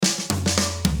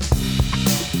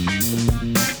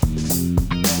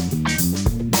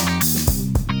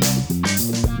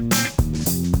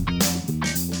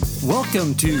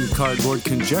Welcome to Cardboard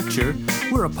Conjecture.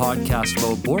 We're a podcast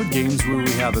about board games where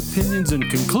we have opinions and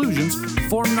conclusions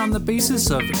formed on the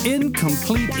basis of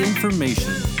incomplete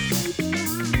information.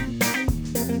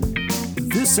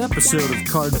 This episode of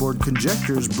Cardboard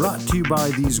Conjecture is brought to you by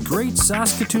these great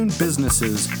Saskatoon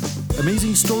businesses: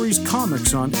 Amazing Stories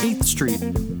Comics on 8th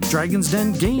Street, Dragon's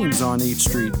Den Games on 8th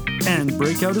Street, and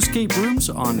Breakout Escape Rooms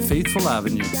on Faithful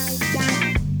Avenue.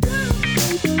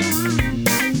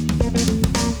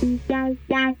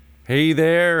 Hey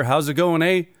there, how's it going,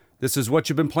 eh? This is What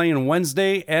You've Been Playing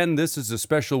Wednesday, and this is a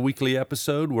special weekly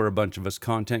episode where a bunch of us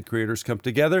content creators come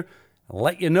together and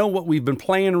let you know what we've been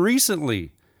playing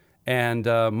recently. And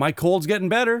my cold's getting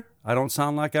better. I don't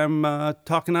sound like I'm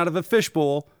talking out of a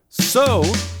fishbowl. So,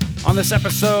 on this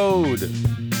episode,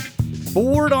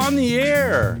 Board on the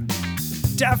Air.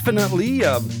 Definitely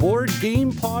a board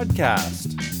game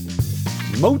podcast.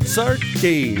 Mozart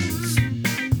Games.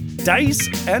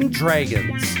 Dice and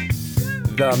Dragons.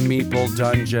 The Meeple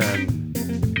Dungeon.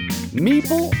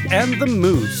 Meeple and the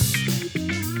Moose.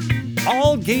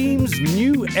 All games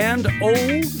new and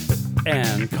old.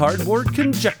 And Cardboard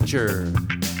Conjecture.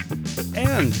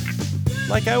 And,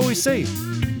 like I always say,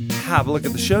 have a look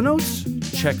at the show notes,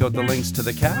 check out the links to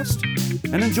the cast,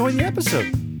 and enjoy the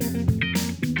episode.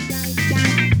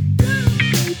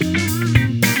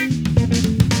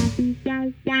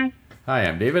 Hi,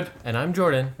 I'm David. And I'm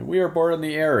Jordan. And we are Board on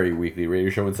the Air, a weekly radio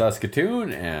show in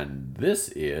Saskatoon, and this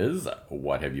is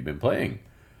What Have You Been Playing?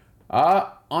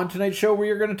 On tonight's show, we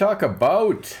are going to talk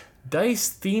about Dice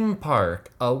Theme Park,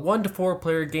 a 1 to 4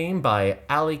 player game by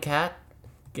Alley Cat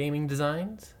Gaming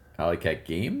Designs. Alley Cat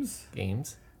Games.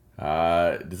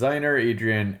 Designer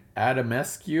Adrian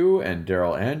Adamescu and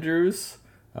Daryl Andrews.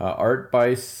 Art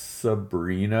by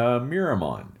Sabrina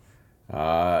Miramon.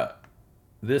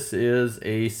 This is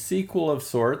a sequel of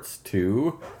sorts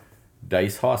to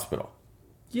Dice Hospital.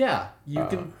 Yeah, you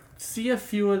can see a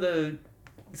few of the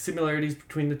similarities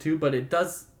between the two, but it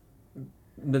does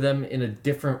them in a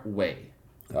different way.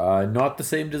 Not the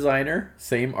same designer,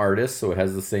 same artist, so it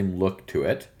has the same look to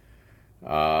it.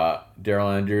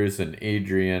 Daryl Andrews and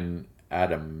Adrian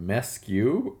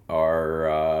Adamescu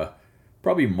are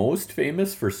probably most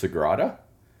famous for Sagrada,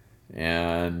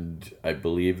 and I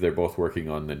believe they're both working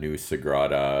on the new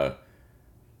Sagrada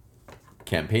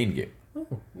campaign game.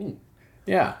 Oh, neat.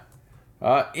 Yeah.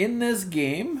 In this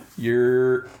game,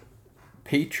 your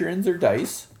patrons are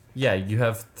dice. Yeah, you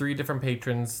have 3 different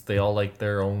patrons. They all like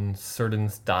their own certain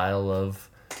style of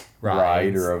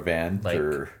ride or event. Like,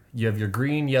 you have your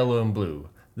green, yellow, and blue.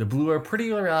 The blue are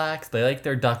pretty relaxed. They like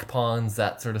their duck ponds,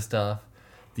 that sort of stuff.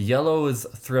 The yellow is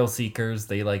thrill seekers.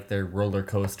 They like their roller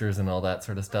coasters and all that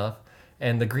sort of stuff.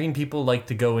 And the green people like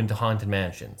to go into haunted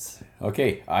mansions.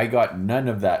 Okay, I got none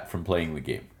of that from playing the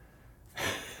game.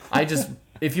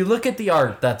 If you look at the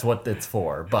art, that's what it's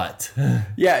for, but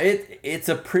yeah, it's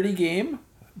a pretty game.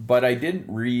 But I didn't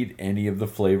read any of the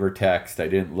flavor text. I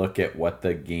didn't look at what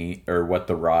the game or what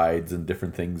the rides and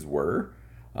different things were.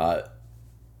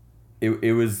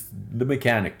 It was the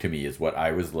mechanic to me is what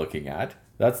I was looking at.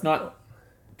 That's not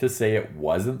to say it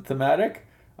wasn't thematic.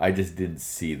 I just didn't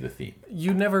see the theme.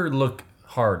 You never look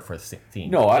hard for theme.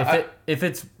 No, if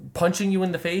it's punching you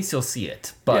in the face, you'll see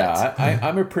it. But yeah,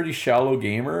 I'm a pretty shallow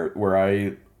gamer where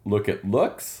I look at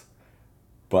looks,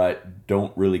 but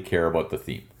don't really care about the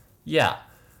theme. Yeah.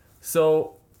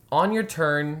 So, on your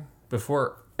turn,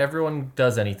 before everyone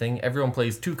does anything, everyone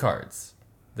plays 2 cards.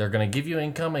 They're going to give you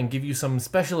income and give you some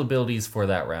special abilities for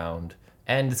that round,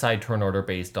 and decide turn order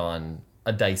based on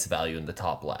a dice value in the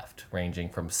top left, ranging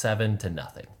from 7 to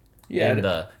nothing. Yeah, in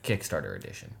the Kickstarter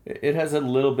edition. It has a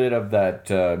little bit of that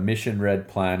Mission Red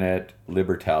Planet,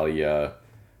 Libertalia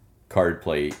card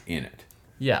play in it.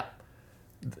 Yeah.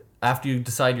 After you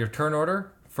decide your turn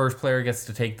order, first player gets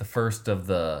to take the first of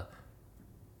the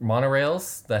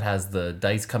monorails that has the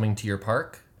dice coming to your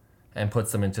park and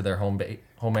puts them into their home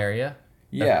area.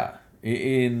 Yeah.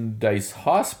 In Dice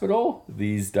Hospital,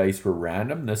 these dice were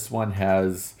random. This one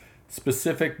has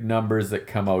specific numbers that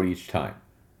come out each time.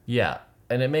 Yeah.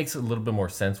 And it makes a little bit more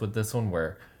sense with this one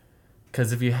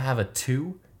because if you have a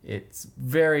 2, it's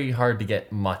very hard to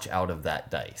get much out of that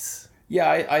dice. Yeah,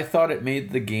 I thought it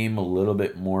made the game a little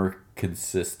bit more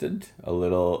consistent.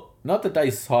 Not that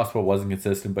Dice Hospital wasn't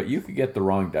consistent, but you could get the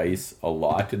wrong dice a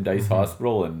lot in Dice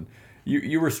Hospital, and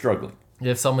you were struggling.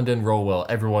 If someone didn't roll well,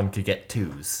 everyone could get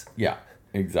 2s. Yeah,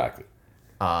 exactly.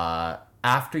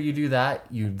 After you do that,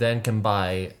 you then can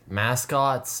buy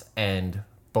mascots and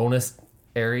bonus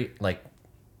area, like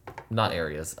not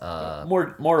areas.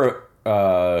 More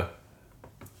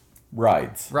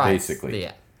rides, basically.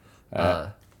 Yeah.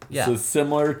 So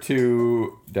similar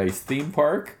to Dice Theme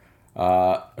Park,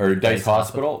 or Dice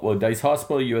Hospital. Well, Dice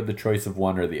Hospital, you had the choice of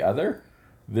one or the other.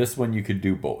 This one, you could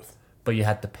do both. But you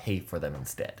had to pay for them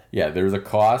instead. Yeah, there's a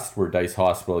cost where Dice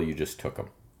Hospital, you just took them.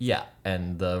 Yeah,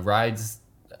 and the rides,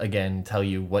 again, tell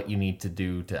you what you need to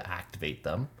do to activate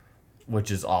them,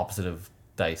 which is opposite of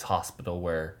Dice Hospital,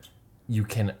 where you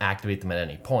can activate them at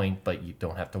any point, but you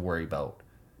don't have to worry about...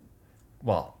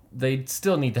 Well, they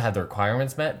still need to have the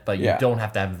requirements met, but you don't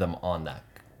have to have them on that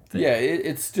thing. Yeah,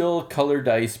 it's still color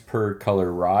dice per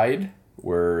color ride,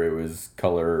 where it was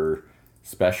color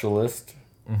specialist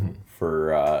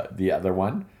for the other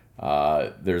one.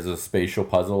 There's a spatial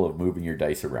puzzle of moving your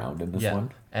dice around in this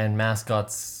one. And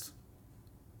mascots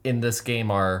in this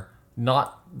game are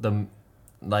not the...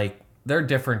 they're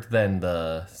different than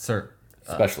the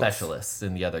specialists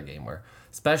in the other game, where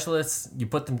specialists, you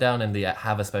put them down and they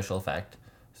have a special effect.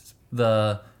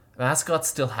 The mascots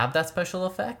still have that special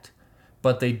effect,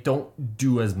 but they don't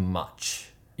do as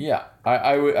much. Yeah,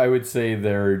 I would say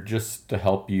they're just to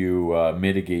help you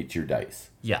mitigate your dice.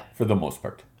 Yeah. For the most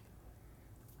part.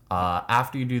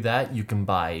 After you do that, you can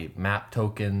buy map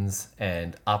tokens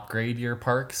and upgrade your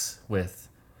parks with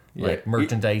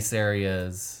merchandise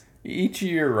areas. Each of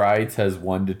your rides has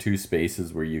 1 to 2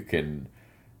 spaces where you can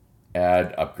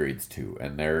add upgrades to,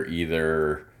 and they're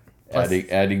either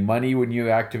adding money when you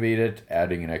activate it,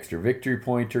 adding an extra victory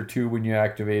point or 2 when you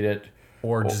activate it,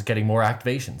 or just getting more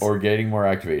activations. Or getting more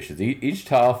activations. Each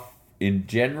tile, in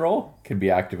general, can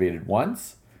be activated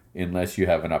once, unless you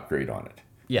have an upgrade on it.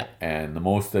 Yeah. And the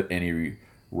most that any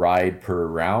ride per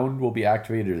round will be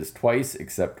activated is twice,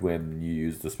 except when you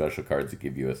use the special cards that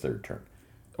give you a 3rd turn.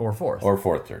 Or 4th. Or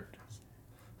 4th turn.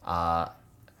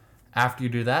 After you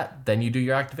do that, then you do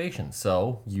your activation.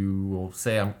 So you will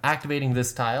say, I'm activating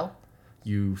this tile.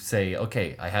 You say,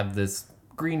 okay, I have this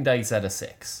green dice at a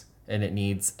 6, and it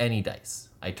needs any dice.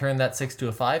 I turn that 6 to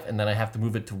a 5, and then I have to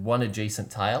move it to one adjacent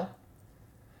tile,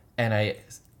 and I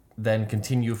then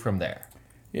continue from there.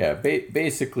 Yeah,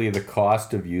 basically the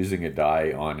cost of using a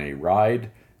die on a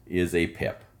ride is a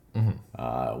pip.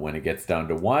 When it gets down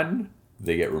to 1,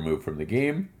 they get removed from the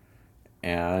game,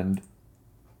 and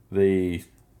they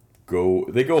go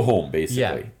home, basically.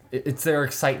 Yeah, it's their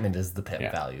excitement is the pip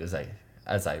value,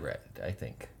 as I read, I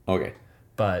think. Okay.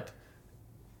 But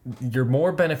you're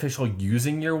more beneficial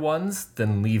using your ones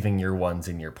than leaving your ones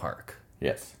in your park.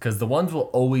 Yes. Because the ones will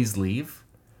always leave,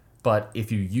 but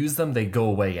if you use them, they go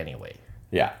away anyway.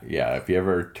 Yeah. If you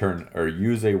ever turn or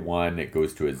use a 1, it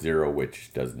goes to a 0,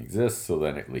 which doesn't exist, so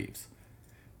then it leaves.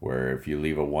 Where if you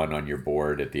leave a 1 on your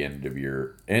board at the end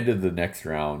of the next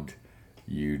round,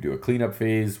 you do a cleanup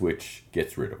phase, which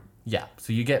gets rid of them. Yeah,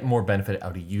 so you get more benefit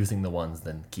out of using the ones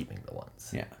than keeping the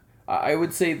ones. Yeah. I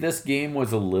would say this game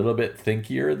was a little bit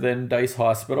thinkier than Dice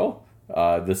Hospital.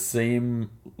 The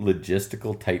same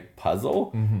logistical type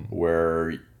puzzle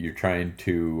where you're trying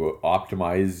to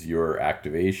optimize your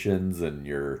activations and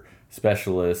your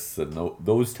specialists and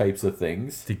those types of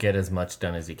things. To get as much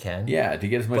done as you can. Yeah, to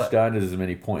get as much done as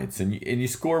many points. And you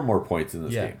score more points in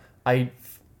this game.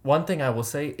 One thing I will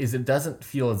say is it doesn't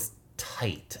feel as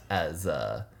tight as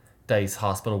Dice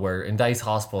Hospital, where in Dice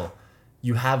Hospital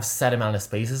you have set amount of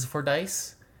spaces for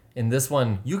dice. In this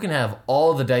one, you can have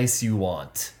all the dice you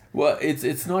want. Well,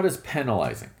 it's not as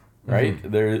penalizing, right?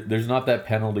 There's not that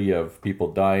penalty of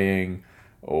people dying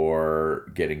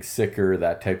or getting sicker,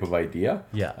 that type of idea.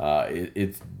 Yeah.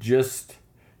 It's just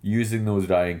using those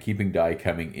die and keeping die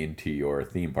coming into your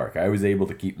theme park. I was able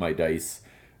to keep my dice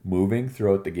moving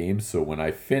throughout the game, so when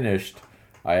I finished,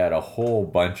 I had a whole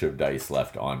bunch of dice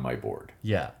left on my board.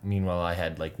 Yeah. Meanwhile, I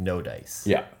had no dice.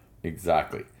 Yeah,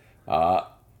 exactly. To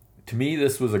me,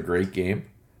 this was a great game.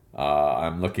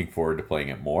 I'm looking forward to playing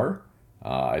it more.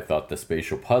 I thought the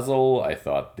spatial puzzle, I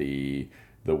thought the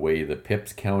way the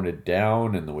pips counted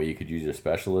down and the way you could use your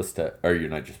specialist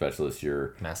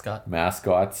your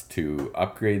mascots to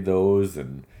upgrade those,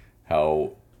 and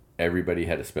how everybody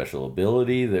had a special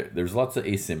ability. There's lots of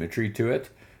asymmetry to it,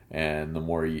 and the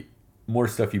more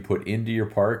stuff you put into your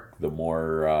park, the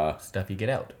more stuff you get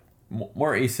out.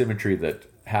 More asymmetry that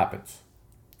happens.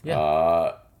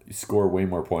 Yeah. You score way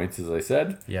more points, as I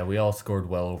said. Yeah, we all scored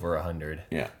well over 100.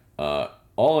 Yeah.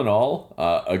 All in all,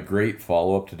 a great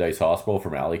follow-up to Dice Hospital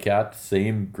from Alley Cat.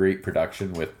 Same great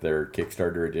production with their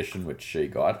Kickstarter edition, which Shay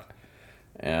got.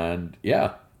 And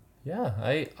yeah. Yeah,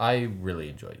 I really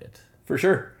enjoyed it. For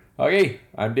sure. Okay,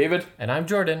 I'm David. And I'm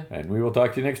Jordan. And we will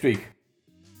talk to you next week.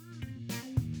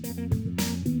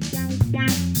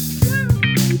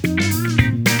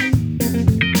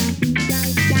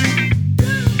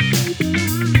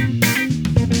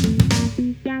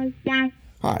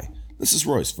 Hi, This is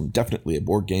Royce from Definitely a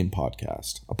Board Game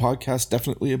Podcast, a podcast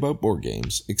definitely about board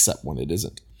games, except when it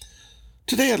isn't.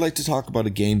 Today I'd like to talk about a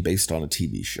game based on a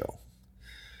TV show.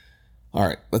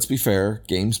 Alright, let's be fair,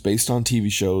 games based on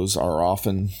TV shows are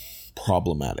often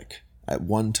problematic. At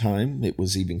one time, it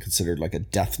was even considered like a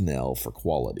death knell for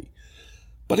quality.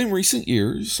 But in recent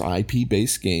years,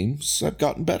 IP-based games have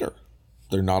gotten better.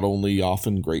 They're not only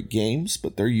often great games,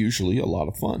 but they're usually a lot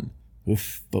of fun.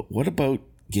 Oof, but what about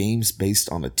games based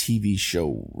on a TV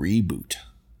show reboot?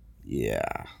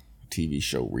 Yeah, TV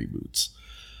show reboots.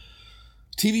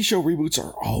 TV show reboots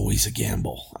are always a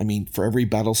gamble. I mean, for every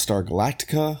Battlestar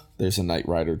Galactica, there's a Knight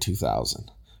Rider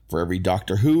 2000. For every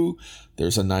Doctor Who,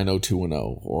 there's a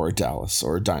 90210, or a Dallas,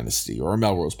 or a Dynasty, or a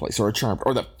Melrose Place, or a Charmed,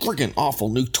 or the friggin' awful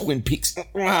new Twin Peaks.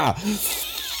 But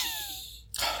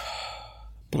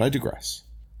I digress.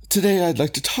 Today I'd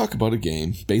like to talk about a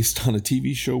game based on a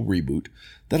TV show reboot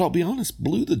that, I'll be honest,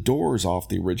 blew the doors off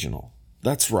the original.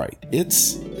 That's right,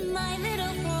 it's My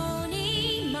Little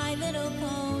Pony, My Little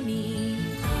Pony.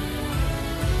 My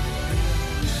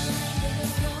Little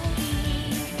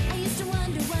Pony. I used to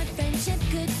wonder what friendship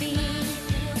could be.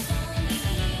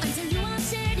 Until you all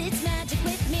shared its magic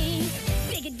with me.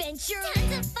 Big adventure,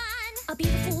 tons of fun. A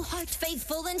beautiful heart,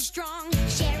 faithful and strong.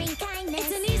 Sharing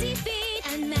kindness, it's an easy feat.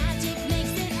 And magic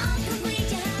makes it all complete.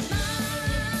 You have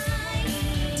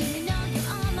mine. Do you know you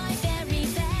are my very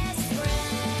best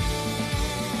friends?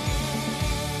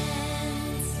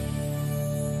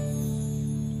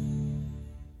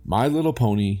 My Little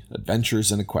Pony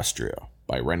Adventures in Equestria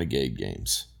by Renegade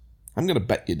Games. I'm going to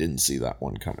bet you didn't see that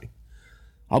one coming.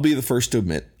 I'll be the first to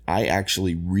admit, I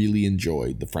actually really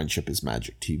enjoyed the Friendship is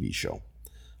Magic TV show.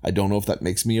 I don't know if that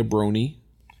makes me a brony,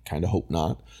 kind of hope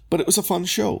not, but it was a fun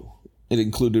show. It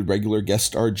included regular guest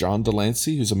star John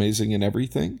Delancey, who's amazing in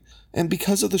everything, and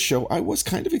because of the show, I was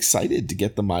kind of excited to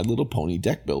get the My Little Pony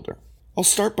deck builder. I'll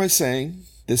start by saying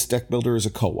this deck builder is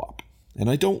a co-op, and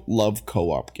I don't love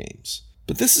co-op games.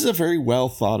 But this is a very well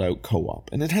thought out co-op,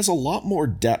 and it has a lot more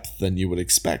depth than you would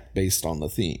expect based on the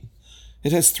theme.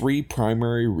 It has 3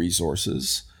 primary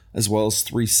resources, as well as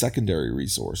 3 secondary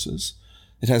resources.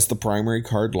 It has the primary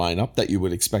card lineup that you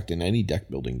would expect in any deck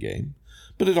building game,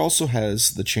 but it also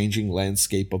has the changing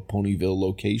landscape of Ponyville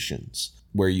locations,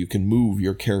 where you can move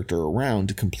your character around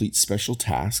to complete special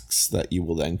tasks that you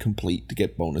will then complete to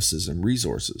get bonuses and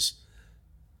resources.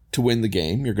 To win the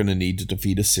game, you're going to need to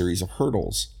defeat a series of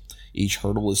hurdles. Each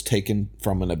hurdle is taken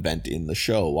from an event in the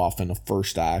show, often a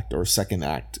first act or second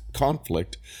act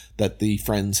conflict that the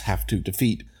friends have to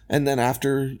defeat. And then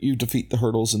after you defeat the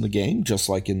hurdles in the game, just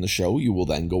like in the show, you will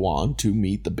then go on to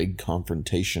meet the big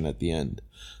confrontation at the end.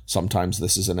 Sometimes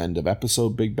this is an end of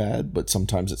episode big bad, but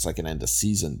sometimes it's like an end of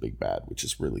season big bad, which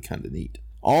is really kind of neat.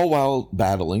 All while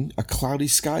battling a cloudy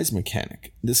skies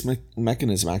mechanic. This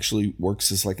mechanism actually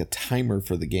works as like a timer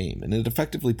for the game, and it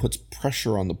effectively puts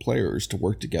pressure on the players to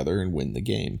work together and win the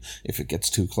game. If it gets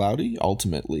too cloudy,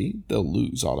 ultimately, they'll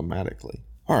lose automatically.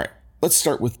 Alright. Let's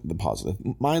start with the positive.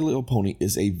 My Little Pony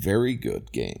is a very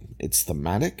good game. It's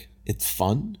thematic, it's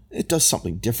fun, it does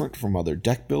something different from other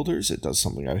deck builders, it does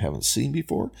something I haven't seen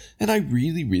before, and I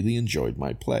really, really enjoyed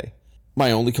my play.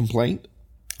 My only complaint?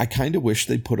 I kind of wish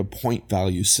they put a point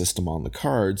value system on the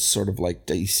cards, sort of like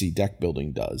DC deck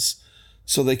building does,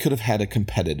 so they could have had a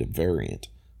competitive variant.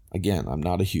 Again, I'm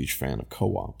not a huge fan of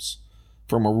co-ops.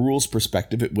 From a rules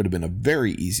perspective, it would have been a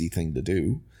very easy thing to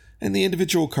do. And the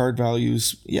individual card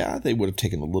values, yeah, they would have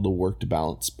taken a little work to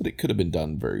balance, but it could have been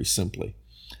done very simply.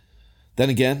 Then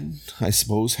again, I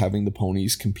suppose having the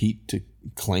ponies compete to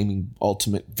claiming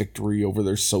ultimate victory over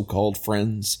their so-called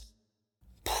friends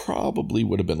probably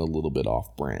would have been a little bit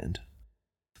off-brand.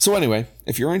 So anyway,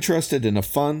 if you're interested in a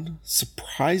fun,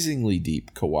 surprisingly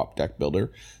deep co-op deck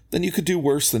builder, then you could do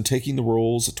worse than taking the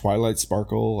roles of Twilight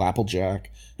Sparkle,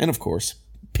 Applejack, and of course,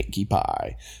 Pinkie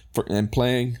Pie, and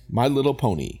playing My Little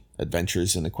Pony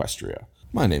Adventures in Equestria.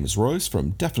 My name is Royce from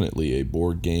Definitely a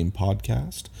Board Game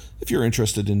Podcast. If you're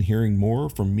interested in hearing more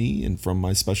from me and from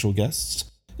my special guests,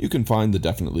 you can find the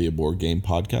Definitely a Board Game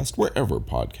Podcast wherever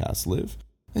podcasts live.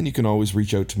 And you can always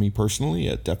reach out to me personally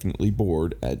at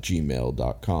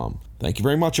definitelyboard@gmail.com. Thank you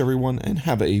very much, everyone, and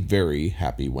have a very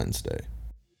happy Wednesday.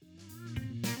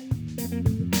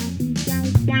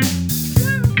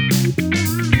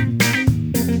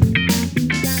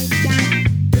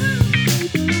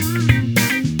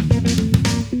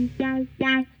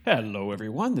 Hello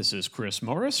everyone, this is Chris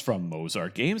Morris from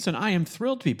Mozart Games, and I am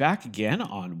thrilled to be back again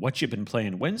on What You've Been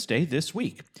Playing Wednesday this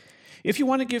week. If you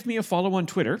want to give me a follow on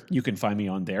Twitter, you can find me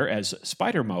on there as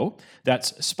SpiderMo,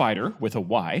 that's Spider with a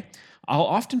Y. I'll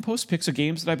often post pics of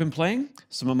games that I've been playing,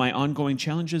 some of my ongoing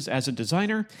challenges as a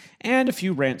designer, and a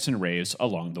few rants and raves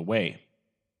along the way.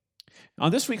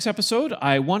 On this week's episode,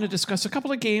 I want to discuss a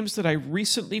couple of games that I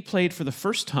recently played for the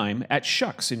first time at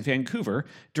Shucks in Vancouver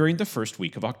during the first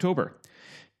week of October.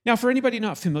 Now, for anybody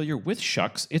not familiar with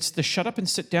Shucks, it's the Shut Up and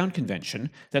Sit Down convention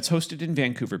that's hosted in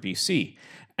Vancouver, BC.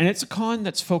 And it's a con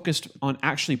that's focused on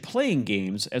actually playing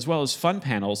games as well as fun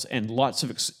panels and lots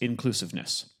of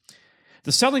inclusiveness.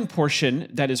 The selling portion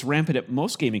that is rampant at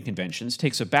most gaming conventions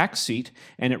takes a back seat,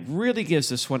 and it really gives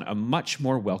this one a much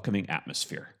more welcoming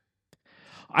atmosphere.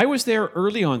 I was there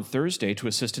early on Thursday to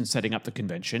assist in setting up the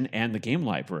convention and the game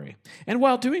library, and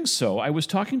while doing so, I was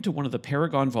talking to one of the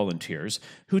Paragon volunteers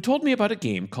who told me about a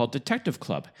game called Detective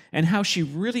Club and how she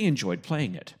really enjoyed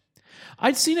playing it.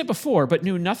 I'd seen it before but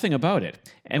knew nothing about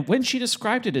it, and when she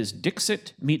described it as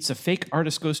Dixit meets a fake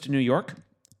artist goes to New York,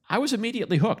 I was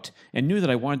immediately hooked and knew that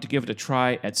I wanted to give it a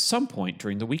try at some point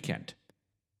during the weekend.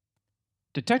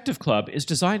 Detective Club is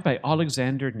designed by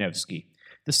Alexander Nevsky,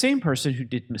 the same person who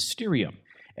did Mysterium,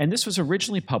 and this was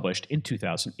originally published in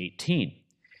 2018.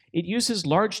 It uses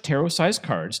large tarot-sized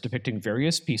cards depicting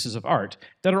various pieces of art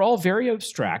that are all very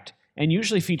abstract and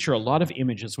usually feature a lot of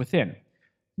images within,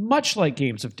 much like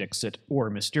games of Dixit or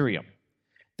Mysterium.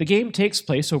 The game takes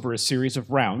place over a series of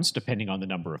rounds, depending on the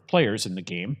number of players in the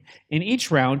game. In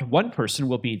each round, one person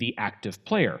will be the active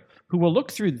player, who will look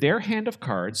through their hand of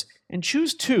cards and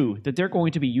choose two that they're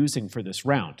going to be using for this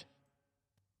round.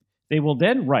 They will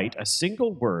then write a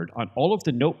single word on all of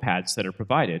the notepads that are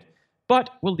provided, but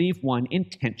will leave one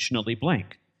intentionally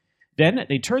blank. Then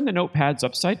they turn the notepads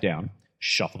upside down,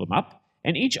 shuffle them up,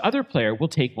 and each other player will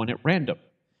take one at random.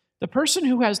 The person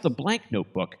who has the blank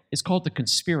notebook is called the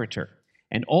conspirator,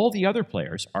 and all the other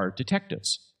players are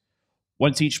detectives.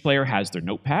 Once each player has their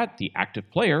notepad, the active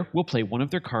player will play one of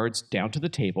their cards down to the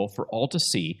table for all to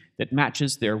see that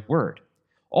matches their word.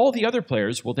 All the other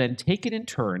players will then take it in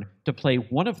turn to play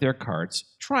one of their cards,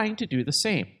 trying to do the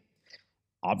same.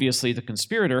 Obviously, the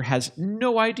conspirator has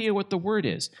no idea what the word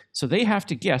is, so they have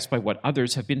to guess by what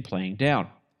others have been playing down.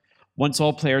 Once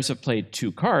all players have played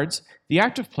two cards, the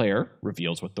active player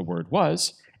reveals what the word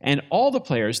was, and all the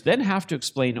players then have to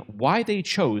explain why they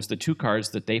chose the two cards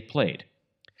that they played.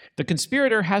 The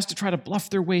conspirator has to try to bluff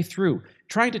their way through,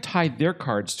 trying to tie their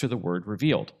cards to the word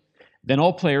revealed. Then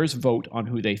all players vote on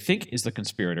who they think is the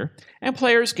conspirator, and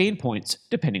players gain points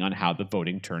depending on how the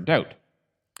voting turned out.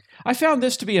 I found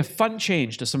this to be a fun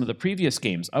change to some of the previous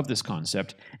games of this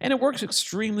concept, and it works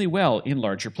extremely well in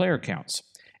larger player counts.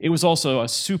 It was also a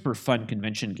super fun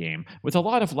convention game, with a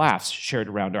lot of laughs shared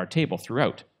around our table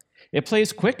throughout. It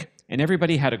plays quick, and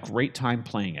everybody had a great time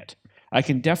playing it. I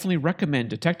can definitely recommend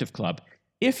Detective Club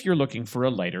if you're looking for a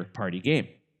lighter party game.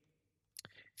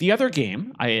 The other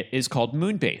game is called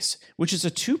Moonbase, which is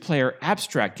a two-player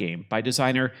abstract game by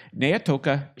designer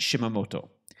Naotoka Shimamoto,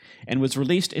 and was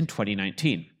released in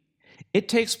 2019. It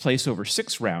takes place over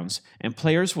 6 rounds, and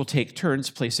players will take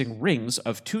turns placing rings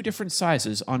of 2 different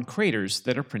sizes on craters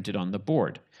that are printed on the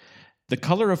board. The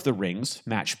color of the rings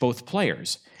match both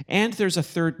players, and there's a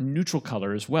third neutral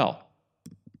color as well.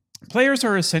 Players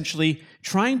are essentially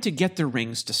trying to get their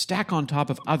rings to stack on top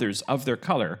of others of their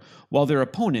color, while their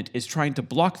opponent is trying to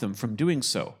block them from doing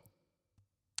so.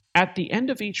 At the end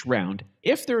of each round,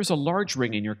 if there is a large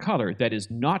ring in your color that is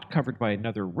not covered by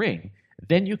another ring,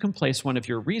 then you can place one of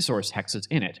your resource hexes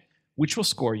in it, which will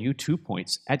score you 2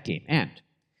 points at game end.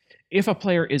 If a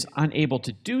player is unable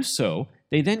to do so,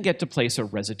 they then get to place a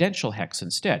residential hex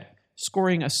instead,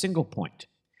 scoring a single point.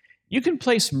 You can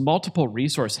place multiple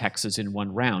resource hexes in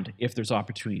one round if there's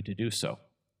opportunity to do so.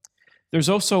 There's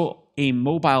also a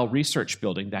mobile research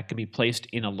building that can be placed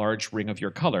in a large ring of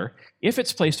your color if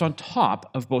it's placed on top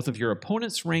of both of your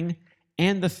opponent's ring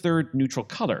and the third neutral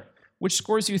color, which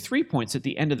scores you 3 points at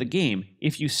the end of the game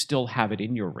if you still have it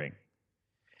in your ring.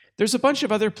 There's a bunch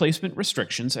of other placement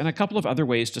restrictions and a couple of other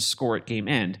ways to score at game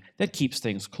end that keeps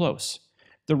things close.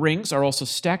 The rings are also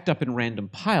stacked up in random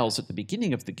piles at the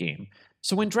beginning of the game,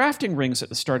 so when drafting rings at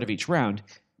the start of each round,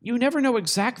 you never know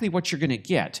exactly what you're going to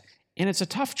get, and it's a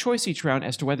tough choice each round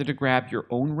as to whether to grab your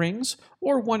own rings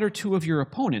or 1 or 2 of your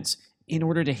opponents in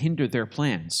order to hinder their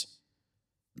plans.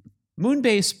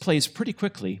 Moonbase plays pretty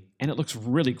quickly, and it looks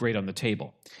really great on the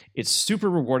table. It's super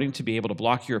rewarding to be able to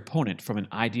block your opponent from an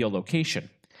ideal location,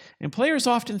 and players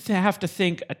often have to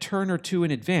think a turn or 2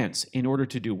 in advance in order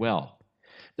to do well.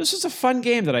 This is a fun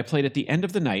game that I played at the end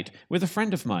of the night with a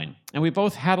friend of mine, and we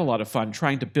both had a lot of fun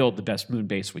trying to build the best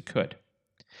Moonbase we could.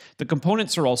 The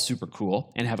components are all super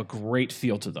cool and have a great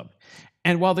feel to them,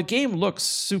 and while the game looks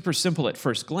super simple at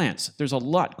first glance, there's a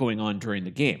lot going on during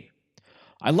the game.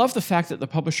 I love the fact that the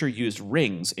publisher used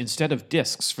rings instead of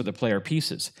discs for the player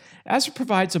pieces, as it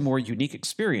provides a more unique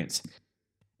experience,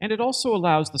 and it also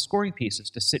allows the scoring pieces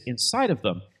to sit inside of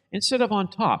them instead of on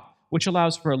top, which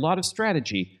allows for a lot of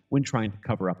strategy when trying to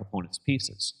cover up opponents'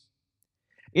 pieces.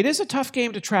 It is a tough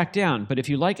game to track down, but if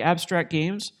you like abstract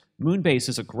games, Moonbase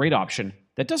is a great option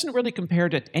that doesn't really compare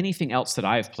to anything else that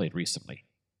I've played recently.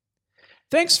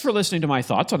 Thanks for listening to my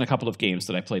thoughts on a couple of games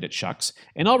that I played at Shucks,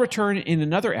 and I'll return in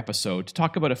another episode to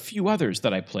talk about a few others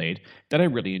that I played that I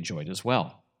really enjoyed as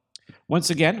well. Once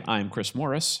again, I'm Chris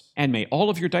Morris, and may all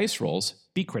of your dice rolls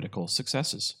be critical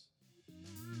successes.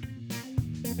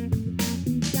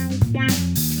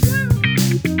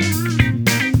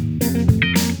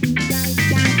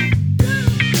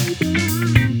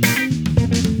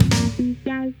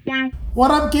 What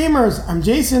up, gamers? I'm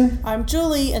Jason. I'm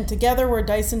Julie, and together we're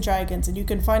Dice and Dragons, and you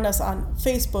can find us on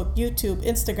Facebook, YouTube,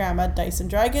 Instagram at Dice and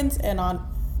Dragons, and on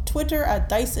Twitter at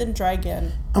Dice and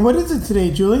Dragon. And what is it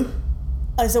today, Julie?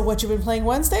 Is it What You've Been Playing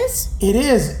Wednesdays? It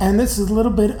is, and this is a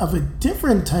little bit of a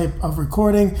different type of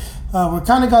recording. We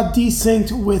kind of got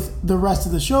desynced with the rest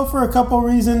of the show for a couple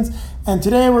reasons, and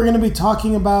today we're going to be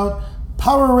talking about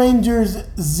Power Rangers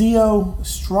Zeo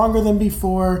Stronger Than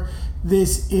Before.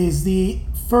 This is the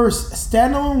first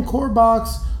standalone core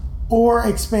box or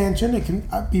expansion, it can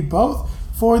be both,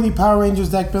 for the Power Rangers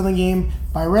deck building game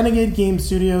by Renegade Game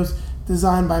Studios,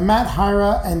 designed by Matt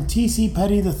Hyra and T.C.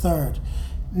 Petty III.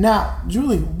 Now,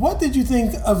 Julie, what did you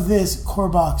think of this core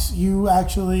box? You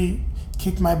actually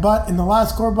kicked my butt in the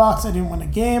last core box. I didn't win a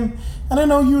game, and I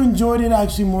know you enjoyed it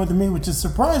actually more than me, which is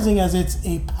surprising as it's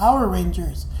a Power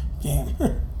Rangers game.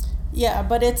 Yeah,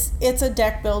 but it's a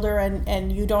deck builder,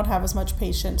 and you don't have as much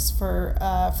patience for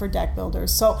deck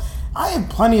builders. So I have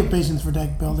plenty of patience for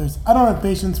deck builders. I don't have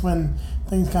patience when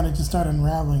things kind of just start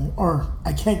unraveling, or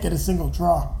I can't get a single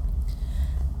draw.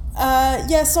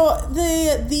 So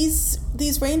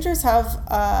these Rangers have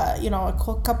a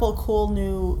couple of cool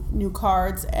new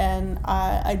cards, and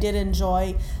I did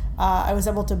enjoy. I was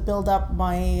able to build up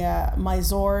my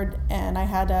Zord, and I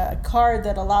had a card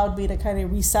that allowed me to kind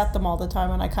of reset them all the time,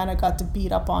 and I kind of got to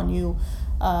beat up on you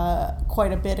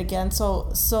quite a bit again. So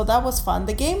that was fun.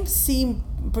 The game seemed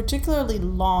particularly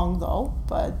long though,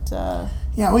 but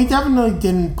yeah, we definitely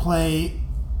didn't play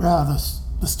the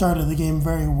start of the game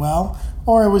very well,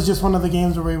 or it was just one of the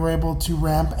games where we were able to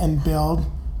ramp and build.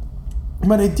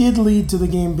 But it did lead to the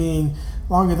game being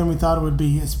longer than we thought it would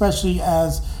be, especially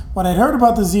as what I'd heard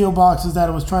about the Zeo box is that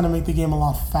it was trying to make the game a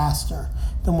lot faster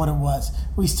than what it was.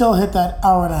 We still hit that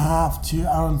hour and a half to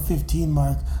hour and 15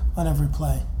 mark on every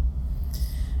play.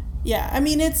 Yeah, I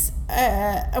mean, it's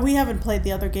we haven't played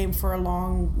the other game for a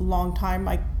long time.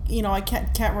 I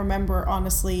can't remember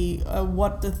honestly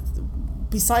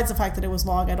besides the fact that it was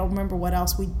long, I don't remember what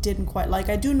else we didn't quite like.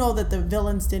 I do know that the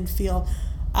villains didn't feel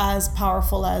as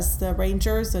powerful as the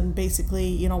Rangers, and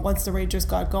basically, once the Rangers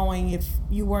got going, if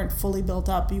you weren't fully built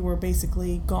up, you were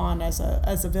basically gone as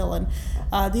a villain.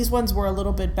 These ones were a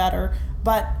little bit better,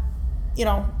 but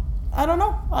I don't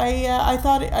know. I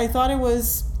thought it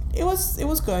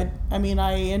was good. I mean,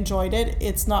 I enjoyed it.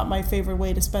 It's not my favorite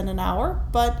way to spend an hour,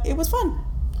 but it was fun.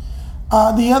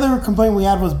 The other complaint we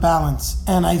had was balance,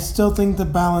 and I still think the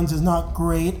balance is not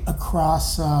great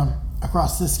across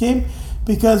this game,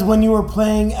 because when you were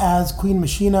playing as Queen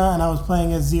Machina and I was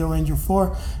playing as Zeo Ranger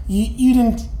 4, you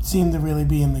didn't seem to really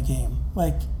be in the game.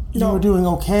 Like, you were doing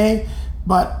okay,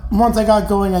 but once I got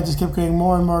going, I just kept getting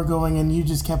more and more going, and you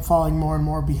just kept falling more and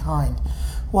more behind.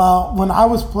 While when I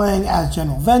was playing as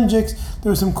General Venjix,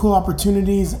 there were some cool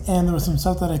opportunities, and there was some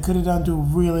stuff that I could have done to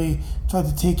really try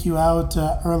to take you out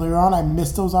earlier on. I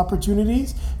missed those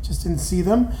opportunities, just didn't see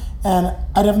them, and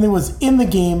I definitely was in the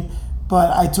game, but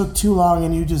I took too long,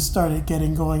 and you just started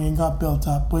getting going and got built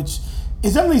up, which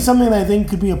is definitely something that I think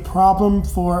could be a problem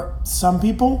for some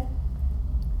people,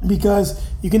 because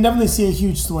you can definitely see a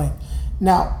huge swing.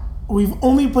 Now, we've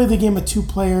only played the game with 2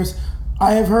 players.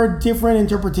 I have heard different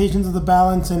interpretations of the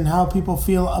balance and how people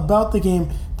feel about the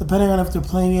game, depending on if they're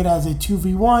playing it as a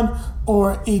 2v1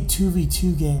 or a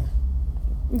 2v2 game.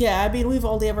 Yeah, I mean, we've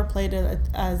only ever played it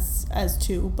as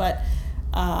 2, but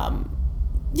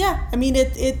yeah, I mean,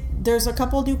 there's a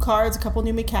couple new cards, a couple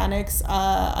new mechanics.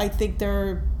 I think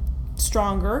they're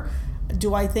stronger.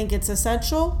 Do I think it's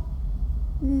essential?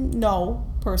 No,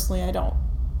 personally, I don't.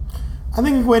 I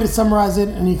think a way to summarize it,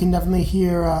 and you can definitely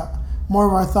hear more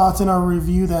of our thoughts in our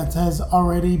review that has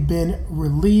already been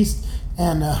released,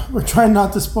 and we're trying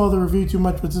not to spoil the review too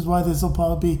much, which is why this will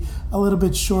probably be a little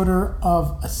bit shorter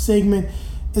of a segment,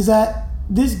 is that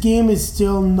this game is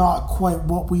still not quite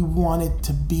what we want it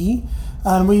to be.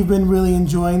 and we've been really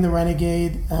enjoying the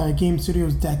Renegade Game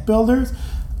Studios deck builders.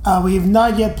 We have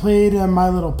not yet played My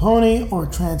Little Pony or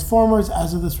Transformers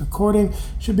as of this recording.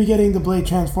 Should be getting the Blade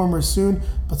Transformers soon.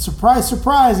 But surprise,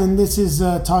 surprise, and this is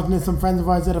talking to some friends of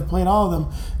ours that have played all of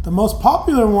them. The most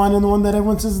popular one and the one that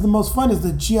everyone says is the most fun is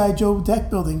the G.I. Joe deck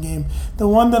building game. The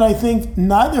one that I think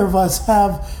neither of us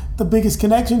have the biggest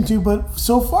connection to, but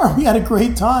so far we had a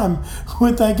great time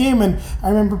with that game. And I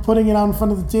remember putting it out in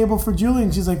front of the table for Julie,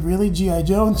 and she's like, really, G.I.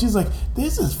 Joe? And she's like,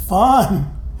 this is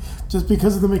fun. Just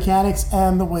because of the mechanics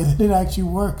and the way that it actually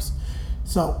works.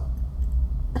 So,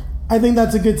 I think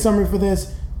that's a good summary for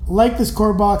this. Like this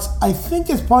core box. I think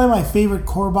it's probably my favorite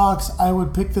core box. I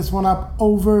would pick this one up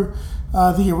over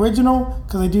the original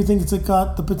because I do think it's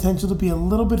got the potential to be a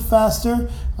little bit faster,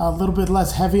 a little bit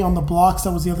less heavy on the blocks.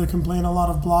 That was the other complaint, a lot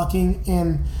of blocking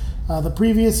in the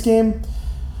previous game.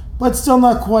 But still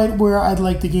not quite where I'd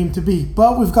like the game to be.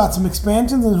 But we've got some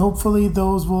expansions, and hopefully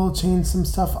those will change some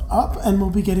stuff up, and we'll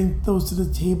be getting those to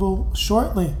the table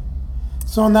shortly.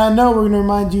 So on that note, we're going to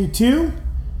remind you to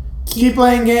keep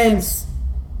playing games.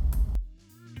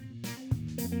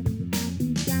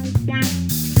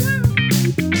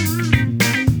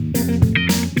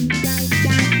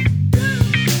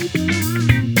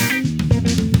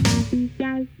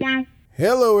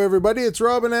 Hello, everybody. It's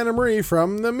Rob and Anna Marie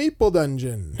from the Meeple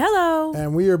Dungeon. Hello.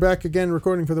 And we are back again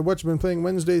recording for the What You've Been Playing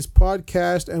Wednesdays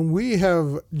podcast. And we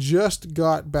have just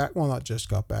got back, well, not just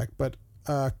got back, but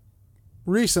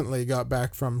recently got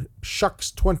back from Shucks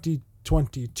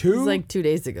 2022. It was like 2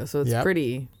 days ago, so it's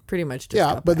pretty much just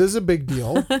got but back. this is a big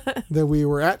deal that we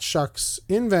were at Shucks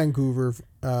in Vancouver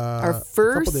a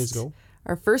couple days ago.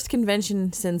 Our first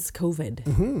convention since COVID.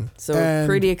 Mm-hmm. So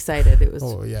pretty excited. It was.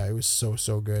 Oh, yeah. It was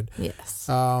so good. Yes.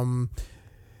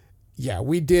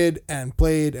 We did and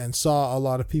played and saw a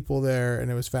lot of people there,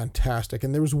 and it was fantastic.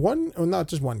 And there was not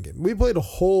just one game. We played a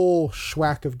whole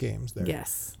schwack of games there.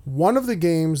 Yes. One of the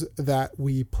games that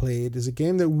we played is a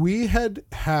game that we had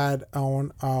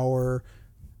on our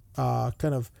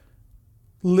kind of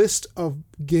list of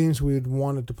games we had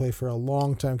wanted to play for a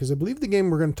long time, because I believe the game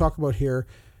we're going to talk about here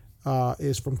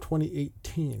is from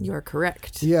 2018. You are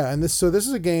correct. Yeah, and this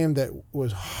is a game that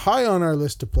was high on our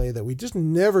list to play that we just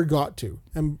never got to,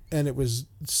 and it was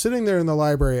sitting there in the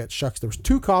library at Shucks. There was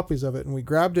 2 copies of it, and we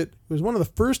grabbed it. It was one of the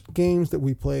first games that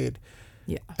we played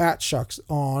at Shucks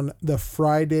on the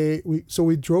Friday.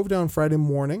 We drove down Friday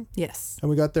morning. Yes.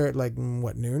 And we got there at like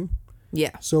noon.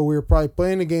 Yeah. So we were probably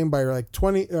playing a game by like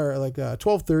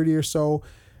 12:30 or so.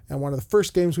 And one of the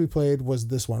first games we played was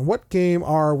this one. What game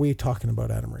are we talking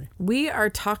about, Anna Marie? We are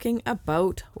talking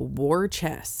about War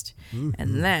Chest. Mm-hmm.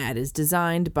 And that is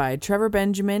designed by Trevor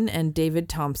Benjamin and David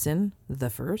Thompson, the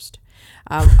first.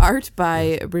 Art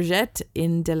by Brigitte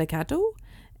Indelicato.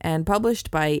 And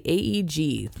published by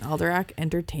AEG, Alderac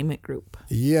Entertainment Group.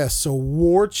 Yes, so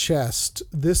War Chest.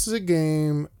 This is a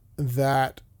game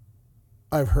that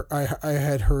I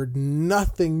had heard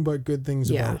nothing but good things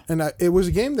about. And it was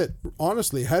a game that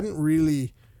honestly hadn't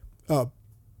really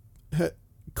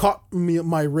caught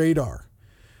my radar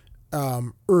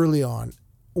early on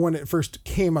when it first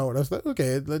came out. I was like,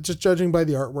 okay, just judging by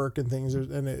the artwork and things,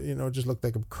 and it just looked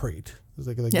like a crate. It was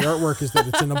like the artwork is that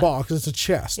it's in a box. It's a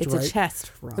chest, it's right? It's a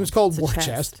chest, Rob. And it's called War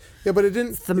Chest. Yeah, but it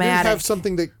didn't have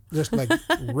something that just like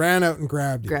ran out and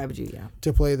grabbed you.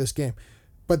 To play this game.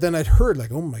 But then I'd heard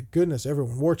like, oh my goodness,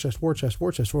 everyone, War Chest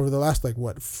over the last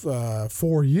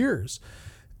 4 years.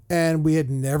 And we had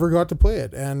never got to play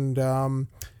it. And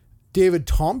David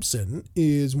Thompson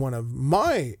is one of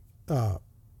my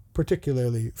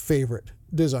particularly favorite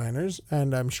designers,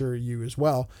 and I'm sure you as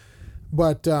well.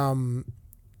 But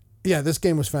this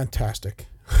game was fantastic.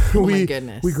 My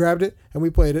goodness. We grabbed it and we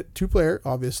played it, 2-player,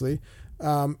 obviously.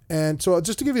 And so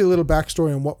just to give you a little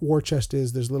backstory on what War Chest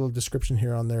is, there's a little description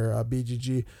here on their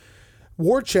BGG.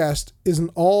 War Chest is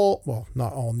not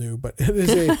all new, but it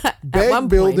is a bag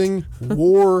building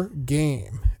war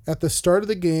game. At the start of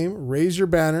the game, raise your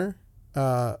banner,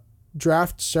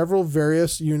 draft several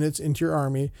various units into your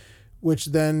army, which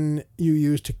then you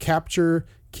use to capture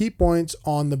key points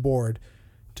on the board.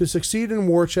 To succeed in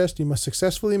War Chest, you must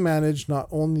successfully manage not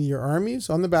only your armies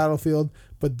on the battlefield,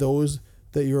 but those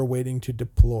that you're waiting to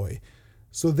deploy.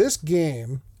 So this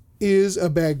game is a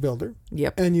bag builder.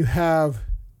 Yep. And you have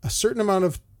a certain amount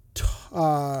of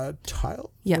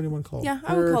tile. Yeah. What do you want to call them? Yeah,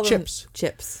 I would call chips. them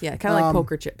chips. Yeah, kind of like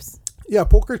poker chips. Yeah,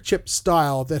 poker chip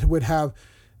style that would have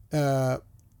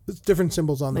different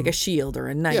symbols on them. Like a shield or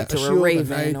a knight or a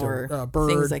raven or a bird,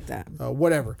 things like that.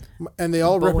 Whatever. And they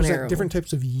all represent different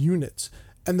types of units.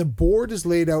 And the board is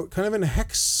laid out kind of in a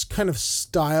hex kind of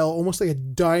style, almost like a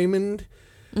diamond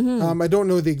I don't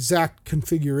know the exact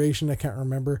configuration. I can't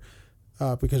remember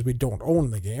because we don't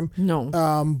own the game. No.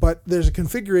 But there's a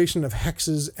configuration of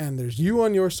hexes, and there's you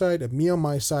on your side and me on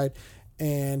my side,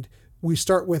 and we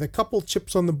start with a couple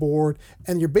chips on the board,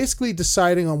 and you're basically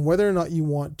deciding on whether or not you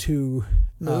want to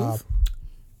Move?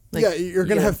 you're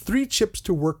going to have 3 chips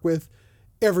to work with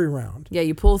every round. Yeah,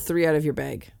 you pull 3 out of your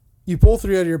bag. You pull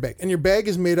 3 out of your bag, and your bag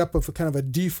is made up of a kind of a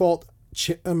default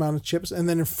amount of chips, and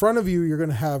then in front of you, you're going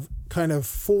to have kind of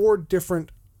 4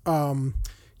 different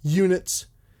units.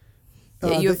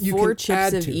 Yeah, you have that 4 can chips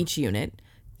add of to. each unit.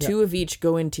 Yeah. 2 of each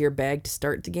go into your bag to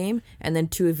start the game, and then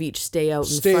 2 of each stay out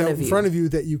Stay in front out of in you. front of you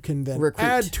that you can then Recruit.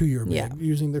 add to your bag Yeah.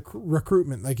 using the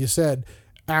recruitment, like you said,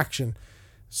 action.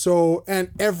 So,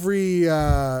 and every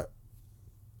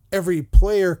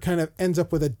player kind of ends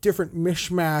up with a different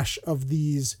mishmash of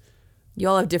these You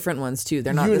all have different ones too.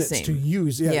 They're not the units same. to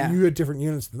use. Yeah, Yeah. you had different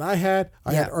units than I had.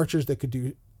 I had Yeah. archers that could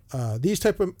do these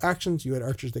type of actions. You had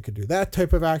archers that could do that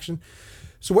type of action.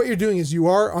 So what you're doing is you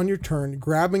are on your turn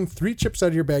grabbing 3 chips out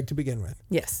of your bag to begin with.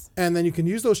 Yes. And then you can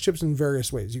use those chips in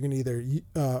various ways. You can either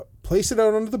place it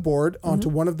out onto the board, onto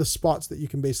one of the spots that you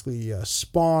can basically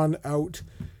spawn out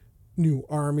new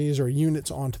armies or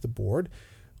units onto the board.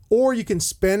 Or you can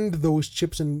spend those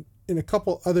chips in a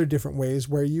couple other different ways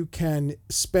where you can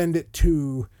spend it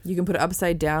to... You can put it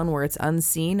upside down where it's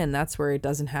unseen, and that's where it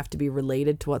doesn't have to be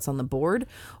related to what's on the board.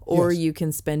 Or Yes. you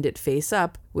can spend it face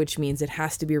up, which means it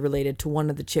has to be related to one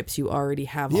of the chips you already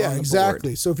have on the Yeah,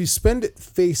 exactly. board. So if you spend it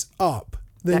face up,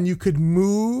 then That- you could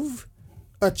move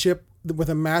a chip with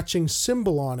a matching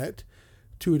symbol on it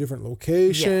to a different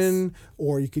location,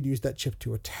 or you could use that chip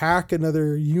to attack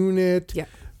another unit, Yeah.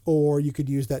 or you could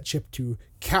use that chip to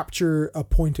capture a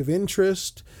point of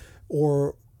interest,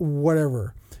 or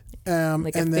whatever.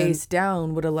 Like and a then face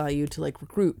down would allow you to like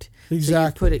recruit.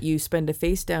 Exactly. So you spend a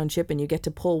face down chip, and you get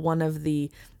to pull one of the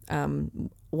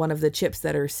chips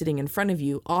that are sitting in front of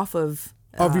you off of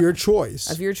your choice,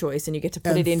 of your choice, and you get to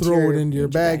put and it into throw your, it into your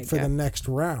bag for yeah. the next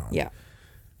round. Yeah.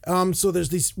 So there's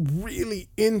these really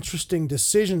interesting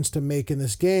decisions to make in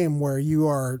this game where you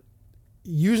are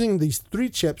using these 3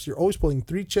 chips. You're always pulling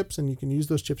 3 chips, and you can use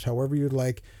those chips however you'd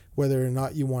like, whether or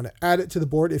not you want to add it to the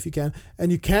board if you can.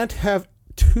 And you can't have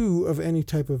 2 of any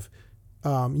type of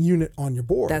unit on your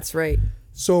board. That's right.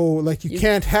 So like you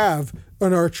can't have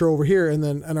an archer over here and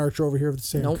then an archer over here of the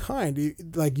same Nope. kind.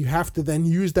 You have to then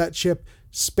use that chip,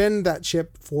 spend that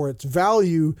chip for its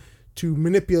value to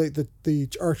manipulate the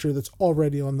archer that's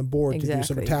already on the board to do some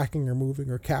Exactly. attacking or moving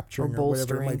or Or capturing or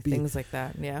whatever it bolstering, might be. things like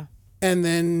that. Yeah. And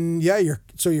then you're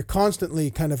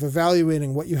constantly kind of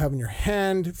evaluating what you have in your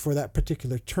hand for that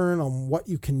particular turn on what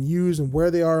you can use and where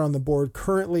they are on the board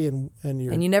currently, and And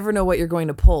you never know what you're going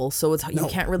to pull, so you No,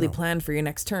 can't really no. plan for your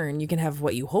next turn. You can have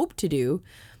what you hope to do,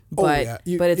 Oh, but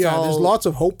yeah. but it's all there's lots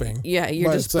of hoping. Yeah,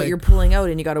 but it's you're pulling out,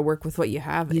 and you got to work with what you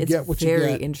have. You It's get what you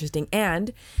very get. interesting.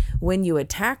 And when you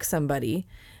attack somebody,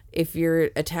 if your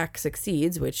attack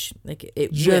succeeds, which like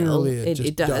it Generally will, it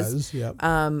just does. does.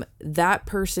 Yep. That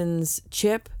person's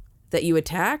chip that you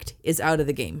attacked is out of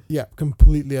the game. Yeah,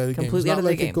 completely out of the game. Completely It's out not of the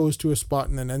like game. it goes to a spot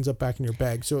and then ends up back in your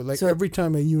bag. So So- every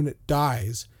time a unit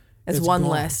dies, It's one gone.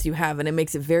 less you have, and it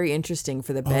makes it very interesting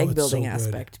for the bag it's building so good.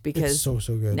 aspect, It's because so good.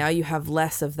 Mm-hmm. now you have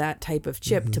less of that type of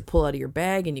chip to pull out of your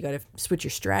bag, and you got to switch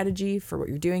your strategy for what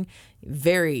you're doing.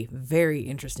 Very, very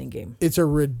interesting game. It's a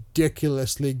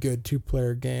ridiculously good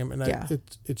 2-player game, and Yeah.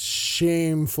 it's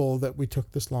shameful that we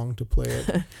took this long to play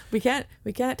it. We can't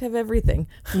have everything.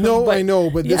 No, But, I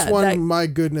know, but this yeah, one, that my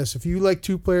goodness, if you like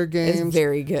 2-player games, is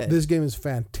very good. this game is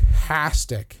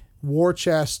fantastic. War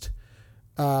Chest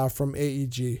from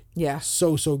AEG. Yeah.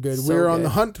 So good. So We're on good. the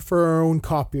hunt for our own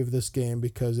copy of this game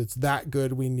because it's that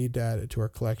good. We need to add it to our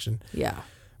collection. Yeah.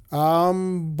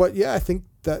 But yeah, I think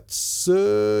that's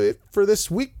it for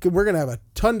this week. We're going to have a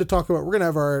ton to talk about. We're going to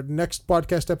have our next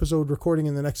podcast episode recording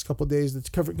in the next couple of days. That's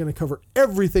going to cover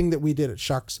everything that we did at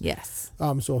Shucks. Yes.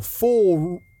 So a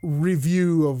full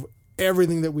review of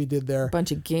everything that we did there. A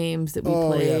bunch of games that we Yeah,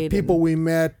 played. people we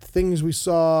met, things we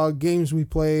saw, games we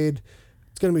played.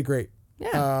 It's going to be great.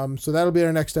 Yeah. So that'll be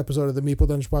our next episode of the Meeple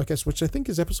Dungeon Podcast, which I think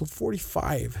is episode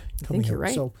 45 coming you're out.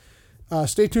 right. So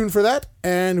stay tuned for that,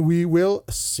 and we will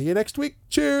see you next week.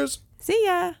 Cheers. See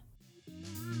ya.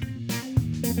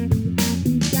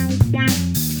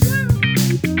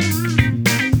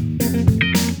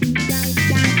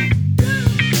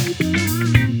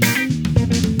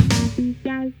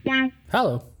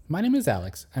 Hello, my name is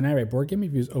Alex, and I write board game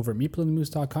reviews over at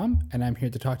meepleandmoose.com, and I'm here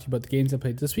to talk to you about the games I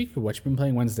played this week for What You've Been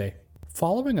Playing Wednesday.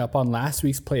 Following up on last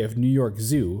week's play of New York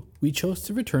Zoo, we chose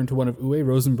to return to one of Uwe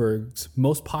Rosenberg's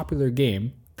most popular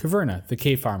game, Caverna, The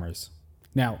Cave Farmers.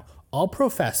 Now, I'll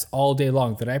profess all day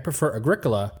long that I prefer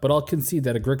Agricola, but I'll concede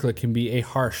that Agricola can be a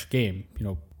harsh game,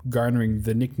 garnering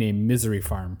the nickname Misery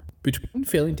Farm. Between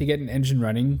failing to get an engine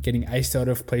running, getting iced out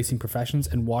of placing professions,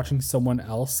 and watching someone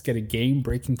else get a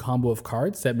game-breaking combo of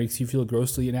cards that makes you feel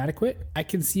grossly inadequate, I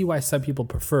can see why some people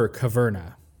prefer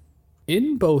Caverna.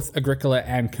 In both Agricola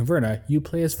and Caverna, you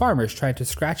play as farmers trying to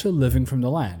scratch a living from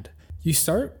the land. You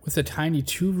start with a tiny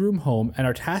 2-room home and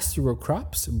are tasked to grow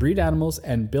crops, breed animals,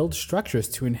 and build structures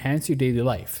to enhance your daily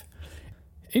life.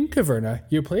 In Caverna,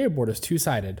 your player board is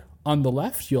two-sided. On the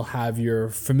left, you'll have your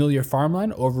familiar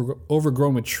farmland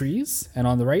overgrown with trees, and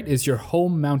on the right is your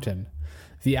home mountain.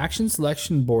 The action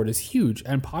selection board is huge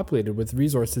and populated with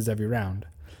resources every round.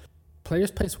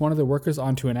 Players place one of their workers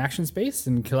onto an action space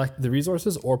and collect the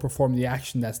resources or perform the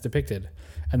action that's depicted,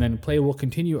 and then play will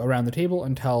continue around the table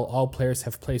until all players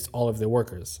have placed all of their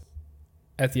workers.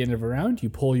 At the end of a round, you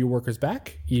pull your workers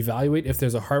back, evaluate if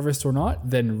there's a harvest or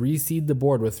not, then reseed the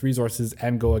board with resources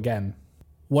and go again.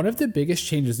 One of the biggest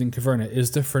changes in Caverna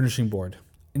is the furnishing board.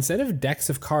 Instead of decks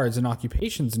of cards and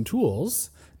occupations and tools,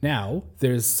 now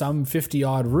there's some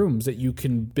 50-odd rooms that you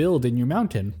can build in your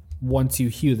mountain, once you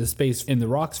hew the space in the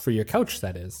rocks for your couch,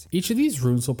 that is. Each of these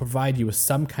rooms will provide you with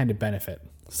some kind of benefit.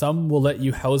 Some will let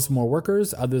you house more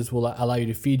workers, others will allow you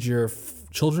to feed your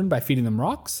children by feeding them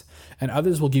rocks, and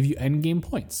others will give you endgame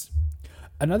points.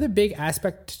 Another big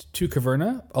aspect to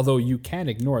Caverna, although you can't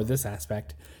ignore this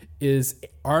aspect, is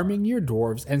arming your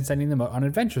dwarves and sending them out on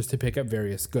adventures to pick up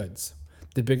various goods.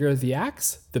 The bigger the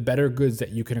axe, the better goods that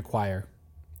you can acquire.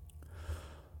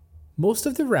 Most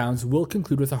of the rounds will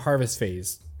conclude with a harvest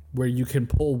phase, where you can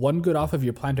pull one good off of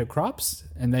your planted crops,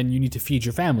 and then you need to feed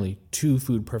your family, 2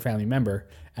 food per family member,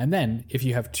 and then, if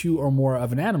you have 2 or more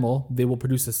of an animal, they will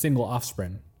produce a single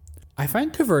offspring. I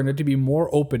find Caverna to be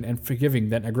more open and forgiving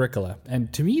than Agricola,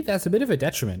 and to me that's a bit of a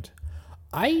detriment.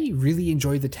 I really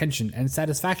enjoy the tension and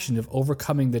satisfaction of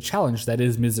overcoming the challenge that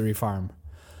is Misery Farm.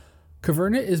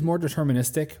 Caverna is more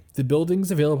deterministic, the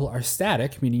buildings available are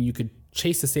static, meaning you could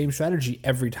chase the same strategy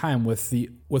every time, with the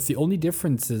only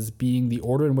differences being the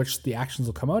order in which the actions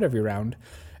will come out every round,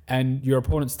 and your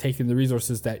opponent's taking the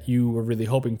resources that you were really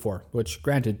hoping for, which,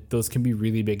 granted, those can be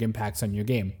really big impacts on your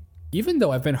game. Even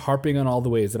though I've been harping on all the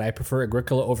ways that I prefer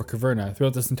Agricola over Caverna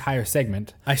throughout this entire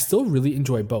segment, I still really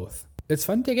enjoy both. It's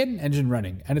fun to get an engine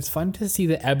running, and it's fun to see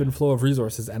the ebb and flow of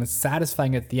resources, and it's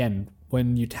satisfying at the end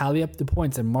when you tally up the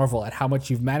points and marvel at how much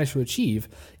you've managed to achieve,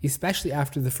 especially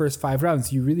after the first 5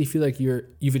 rounds. You really feel like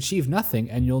you've achieved nothing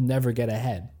and you'll never get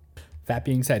ahead. That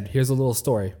being said, here's a little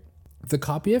story. The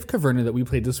copy of Caverna that we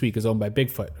played this week is owned by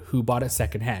Bigfoot, who bought it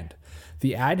secondhand.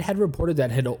 The ad had reported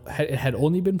that it had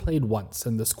only been played once,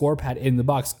 and the score pad in the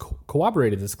box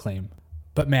corroborated this claim.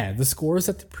 But man, the scores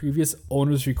that the previous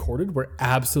owners recorded were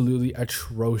absolutely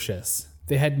atrocious.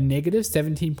 They had negative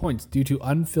 17 points due to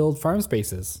unfilled farm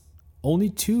spaces.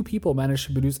 Only 2 people managed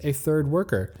to produce a third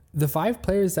worker. The 5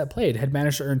 players that played had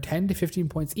managed to earn 10 to 15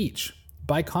 points each.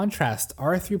 By contrast,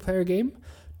 our 3-player game,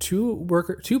 2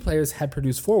 players had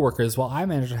produced 4 workers, while I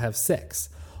managed to have 6.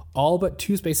 All but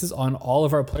 2 spaces on all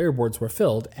of our player boards were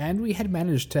filled, and we had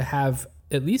managed to have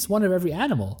at least one of every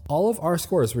animal. All of our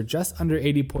scores were just under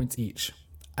 80 points each.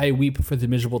 I weep for the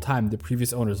miserable time the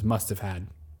previous owners must have had.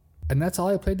 And that's all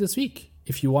I played this week.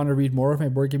 If you want to read more of my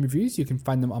board game reviews, you can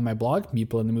find them on my blog,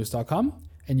 meepleandthemoose.com,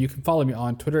 and you can follow me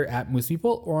on Twitter at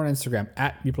MooseMeeple or on Instagram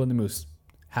at meepleandthemoose.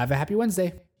 Have a happy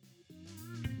Wednesday.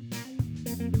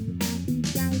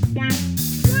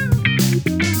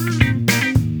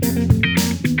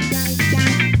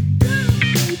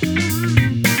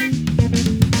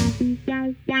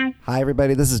 Hi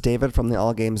everybody, this is David from the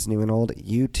All Games New and Old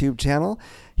YouTube channel,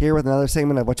 here with another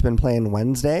segment of What You've Been Playing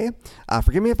Wednesday.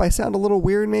 Forgive me if I sound a little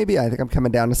weird maybe, I think I'm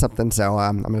coming down to something, so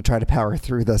I'm going to try to power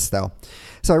through this though.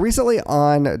 So I recently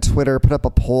on Twitter put up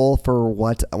a poll for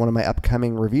what one of my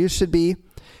upcoming reviews should be,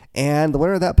 and the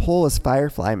winner of that poll is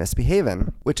Firefly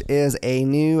Misbehavin', which is a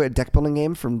new deck building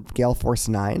game from Gale Force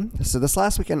 9. So this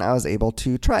last weekend I was able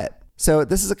to try it. So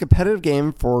this is a competitive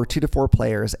game for 2 to 4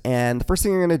 players, and the first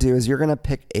thing you're going to do is you're going to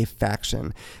pick a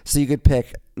faction. So you could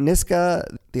pick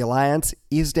Niska, the Alliance,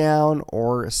 Ease Down,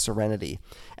 or Serenity.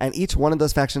 And each one of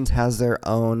those factions has their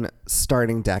own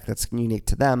starting deck that's unique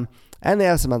to them, and they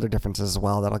have some other differences as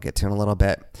well that I'll get to in a little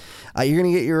bit. You're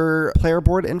going to get your player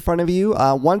board in front of you.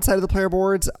 One side of the player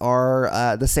boards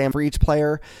are the same for each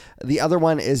player. The other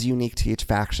one is unique to each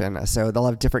faction, so they'll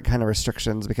have different kind of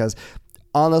restrictions because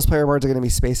on those player boards are going to be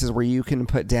spaces where you can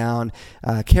put down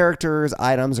characters,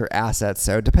 items, or assets.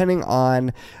 So depending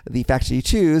on the faction you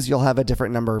choose, you'll have a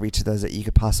different number of each of those that you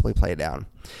could possibly play down.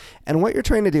 And what you're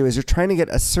trying to do is you're trying to get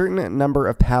a certain number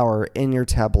of power in your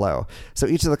tableau. So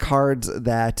each of the cards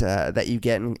that you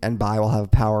get and buy will have a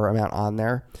power amount on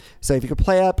there. So if you can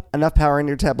play up enough power in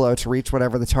your tableau to reach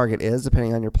whatever the target is,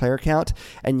 depending on your player count,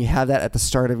 and you have that at the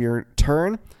start of your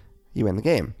turn, you win the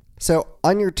game. So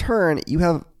on your turn, you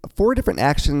have 4 different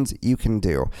actions you can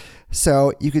do.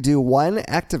 So you could do one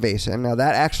activation. Now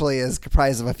that actually is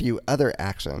comprised of a few other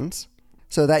actions.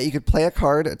 So that you could play a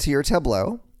card to your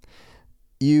tableau.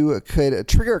 You could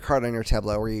trigger a card on your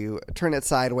tableau where you turn it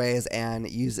sideways and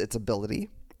use its ability.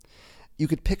 You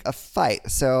could pick a fight.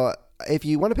 So if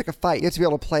you want to pick a fight, you have to be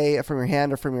able to play from your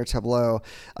hand or from your tableau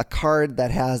a card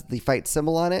that has the fight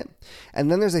symbol on it.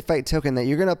 And then there's a fight token that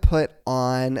you're going to put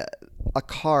on a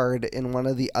card in one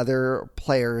of the other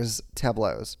players'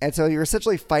 tableaus. And so you're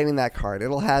essentially fighting that card.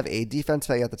 It'll have a defense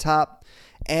value at the top,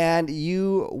 and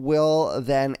you will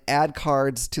then add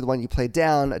cards to the one you played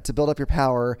down to build up your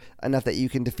power enough that you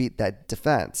can defeat that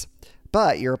defense.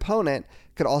 But your opponent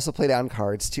could also play down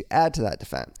cards to add to that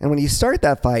defense. And when you start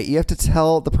that fight, you have to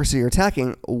tell the person you're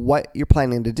attacking what you're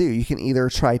planning to do. You can either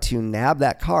try to nab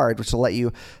that card, which will let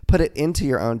you put it into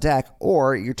your own deck,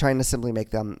 or you're trying to simply make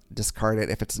them discard it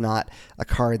if it's not a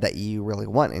card that you really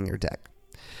want in your deck.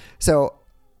 So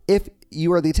if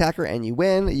you are the attacker and you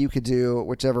win, you could do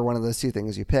whichever one of those two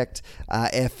things you picked.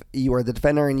 If you are the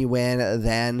defender and you win,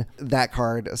 then that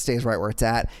card stays right where it's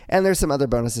at. And there's some other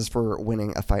bonuses for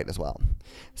winning a fight as well.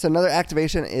 So another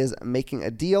activation is making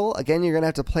a deal. Again, you're going to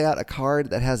have to play out a card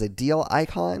that has a deal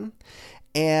icon.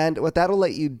 And what that'll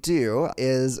let you do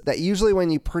is that usually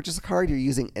when you purchase a card, you're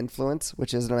using influence,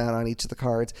 which is an amount on each of the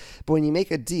cards. But when you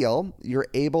make a deal, you're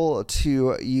able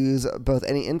to use both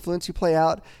any influence you play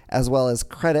out as well as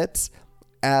credits,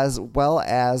 as well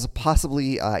as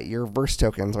possibly your verse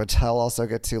tokens, which I'll also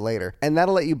get to later. And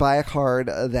that'll let you buy a card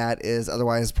that is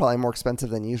otherwise probably more expensive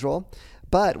than usual.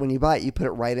 But when you buy it, you put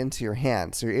it right into your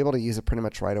hand, so you're able to use it pretty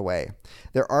much right away.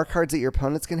 There are cards that your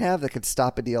opponents can have that could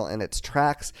stop a deal in its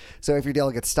tracks. So if your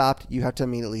deal gets stopped, you have to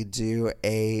immediately do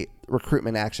a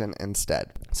recruitment action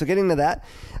instead. So getting to that,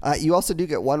 you also do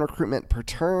get 1 recruitment per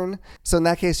turn. So in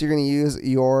that case, you're going to use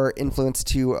your influence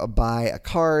to buy a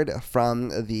card from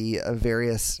the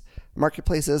various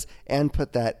marketplaces and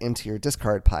put that into your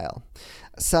discard pile.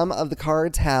 Some of the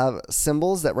cards have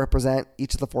symbols that represent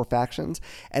each of the 4 factions,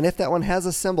 and if that one has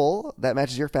a symbol that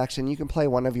matches your faction, you can play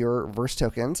one of your verse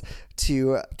tokens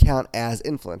to count as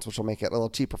influence, which will make it a little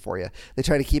cheaper for you. They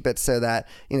try to keep it so that,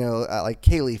 like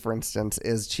Kaylee, for instance,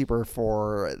 is cheaper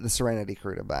for the Serenity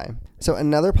crew to buy. So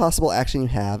another possible action you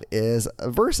have is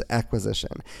verse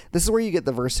acquisition. This is where you get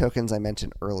the verse tokens I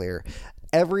mentioned earlier.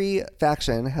 Every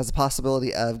faction has a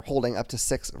possibility of holding up to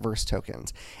 6 verse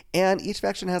tokens, and each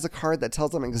faction has a card that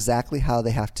tells them exactly how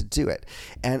they have to do it,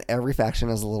 and every faction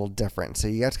is a little different, so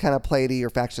you have to kind of play to your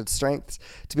faction's strengths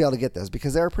to be able to get those,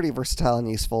 because they're pretty versatile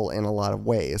and useful in a lot of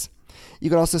ways. You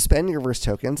can also spend your verse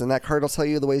tokens, and that card will tell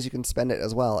you the ways you can spend it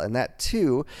as well, and that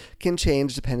too can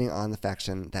change depending on the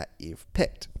faction that you've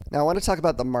picked. Now I want to talk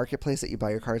about the marketplace that you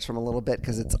buy your cards from a little bit,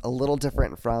 because it's a little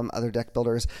different from other deck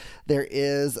builders. There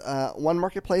is one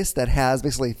marketplace that has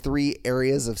basically 3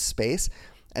 areas of space,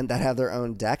 and that have their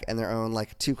own deck and their own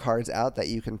 2 cards out that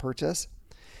you can purchase.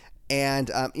 And,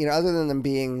 other than them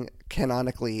being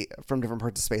canonically from different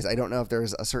parts of space, I don't know if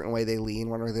there's a certain way they lean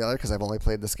one or the other, because I've only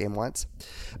played this game once.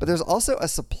 But there's also a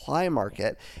supply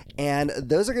market, and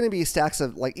those are going to be stacks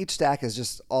of, each stack is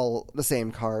just all the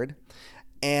same card.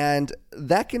 And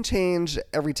that can change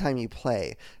every time you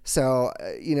play. So,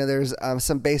 there's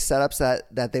some base setups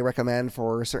that they recommend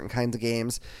for certain kinds of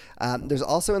games. There's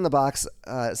also in the box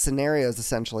scenarios,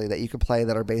 essentially, that you could play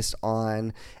that are based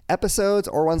on episodes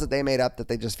or ones that they made up that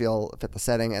they just feel fit the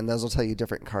setting, and those will tell you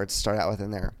different cards to start out with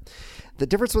in there. The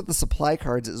difference with the supply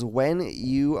cards is when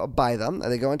you buy them,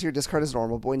 they go into your discard as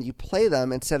normal, but when you play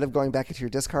them, instead of going back into your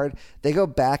discard, they go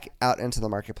back out into the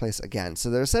marketplace again.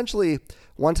 So they're essentially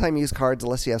one-time use cards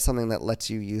unless you have something that lets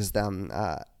you use them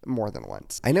more than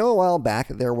once. I know a while back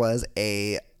there was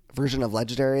a version of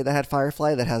Legendary that had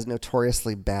Firefly that has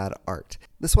notoriously bad art.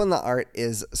 This one, the art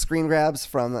is screen grabs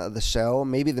from the show,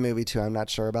 maybe the movie too, I'm not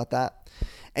sure about that.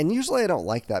 And usually I don't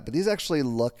like that, but these actually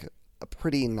look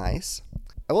pretty nice.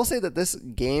 I will say that this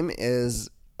game is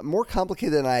more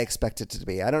complicated than I expected it to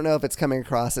be. I don't know if it's coming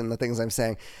across in the things I'm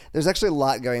saying. There's actually a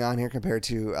lot going on here compared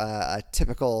to a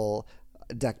typical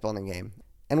deck building game.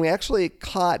 And we actually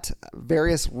caught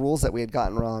various rules that we had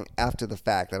gotten wrong after the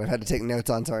fact that I've had to take notes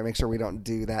on so I make sure we don't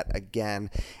do that again.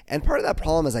 And part of that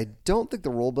problem is I don't think the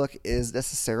rule book is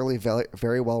necessarily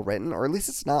very well written, or at least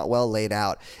it's not well laid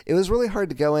out. It was really hard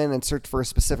to go in and search for a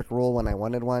specific rule when I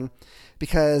wanted one,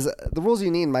 because the rules you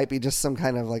need might be just some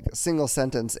kind of like single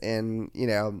sentence in,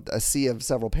 a sea of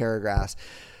several paragraphs.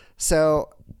 So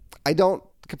I don't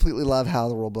completely love how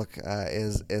the rule book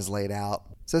is laid out.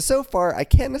 So far, I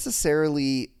can't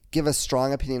necessarily give a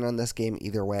strong opinion on this game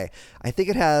either way. I think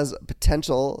it has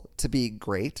potential to be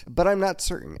great, but I'm not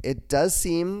certain. It does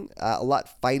seem a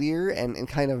lot fightier and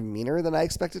kind of meaner than I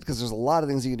expected, because there's a lot of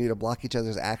things you can do to block each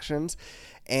other's actions.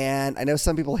 And I know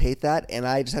some people hate that, and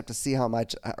I just have to see how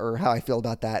I feel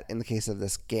about that in the case of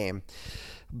this game.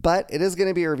 But it is going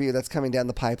to be a review that's coming down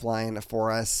the pipeline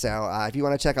for us. So if you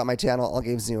want to check out my channel, All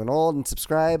Games New and Old, and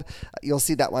subscribe, you'll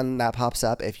see that one that pops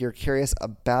up if you're curious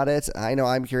about it. I know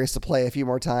I'm curious to play a few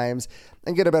more times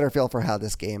and get a better feel for how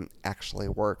this game actually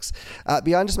works.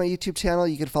 Beyond just my YouTube channel,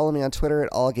 you can follow me on Twitter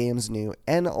at All Games New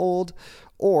and Old,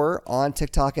 or on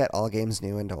TikTok at All Games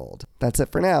New and Old. That's it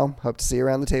for now. Hope to see you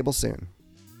around the table soon.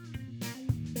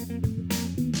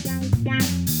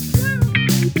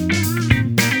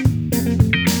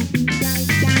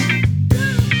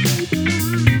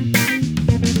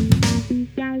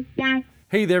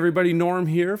 Hey there, everybody. Norm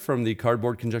here from the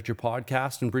Cardboard Conjecture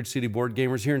podcast and Bridge City Board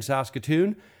Gamers here in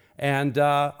Saskatoon. And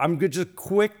I'm good, just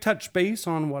quick touch base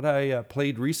on what I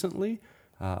played recently.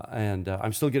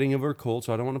 I'm still getting over a cold,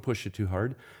 so I don't want to push it too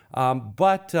hard.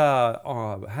 But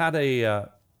had a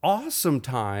awesome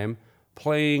time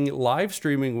playing live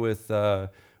streaming with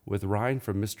Ryan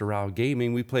from Mr. Rao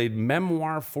Gaming. We played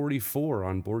Memoir 44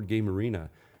 on Board Game Arena.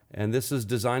 And this is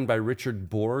designed by Richard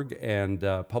Borg and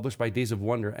published by Days of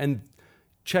Wonder. And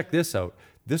check this out.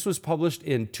 This was published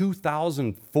in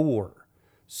 2004.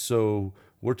 So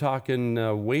we're talking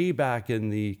way back in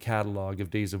the catalog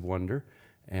of Days of Wonder.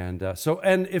 And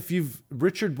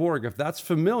Richard Borg, if that's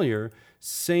familiar,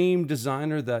 same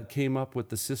designer that came up with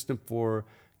the system for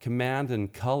Command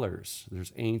and Colors.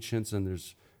 There's Ancients and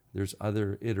there's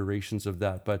other iterations of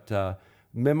that. But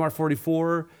Memoir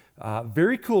 44,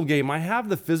 very cool game. I have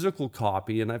the physical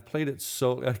copy, and I've played it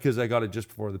because I got it just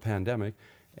before the pandemic.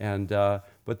 And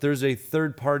but there's a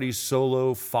third-party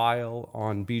solo file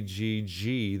on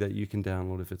BGG that you can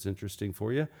download if it's interesting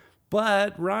for you.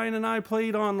 But Ryan and I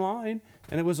played online,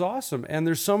 and it was awesome. And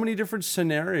there's so many different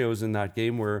scenarios in that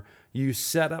game where you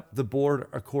set up the board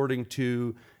according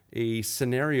to a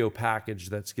scenario package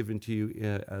that's given to you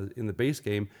in the base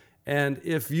game. And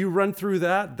if you run through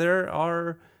that, there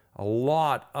are a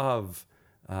lot of,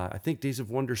 I think Days of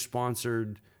Wonder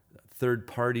sponsored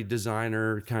third-party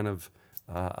designer kind of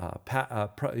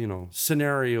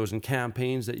scenarios and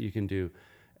campaigns that you can do.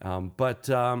 We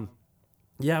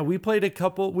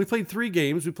played 3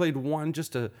 games. We played one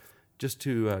just to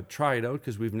try it out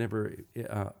because we've never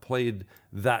played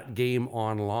that game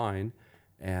online.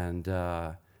 And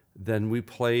then we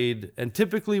played, and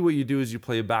typically what you do is you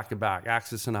play back-to-back,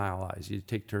 Axis and Allies. You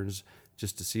take turns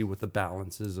just to see what the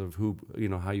balance is of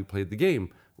how you played the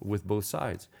game with both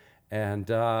sides. And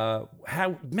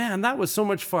that was so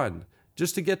much fun.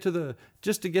 Just to get to the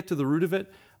root of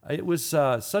it, it was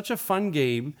such a fun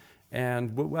game.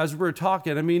 And as we're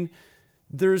talking, I mean,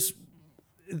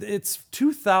 it's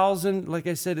 2000. Like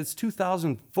I said, it's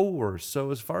 2004. So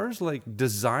as far as like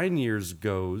design years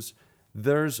goes,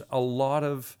 there's a lot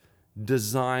of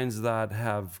designs that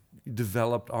have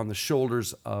developed on the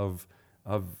shoulders of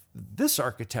this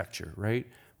architecture, right?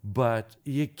 But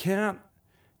you can't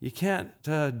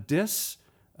diss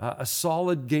a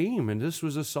solid game, and this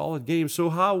was a solid game.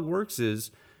 So how it works is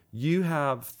you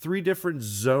have 3 different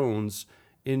zones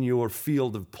in your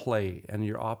field of play, and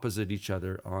you're opposite each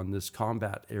other on this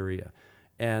combat area.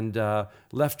 And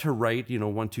left to right,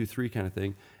 1, 2, 3 kind of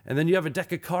thing. And then you have a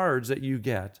deck of cards that you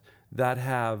get that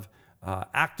have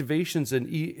activations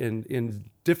in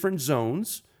different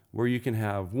zones where you can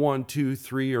have 1, 2,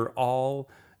 3, or all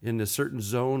in a certain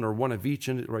zone, or one of each.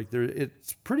 And right there,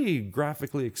 it's pretty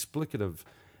graphically explicative.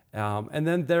 And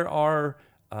then there are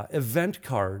event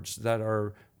cards that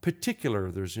are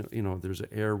particular. There's there's an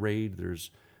air raid. There's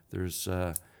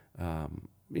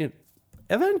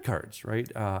event cards, right?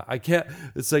 I can't.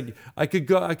 It's like I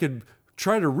could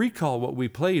try to recall what we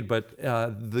played, but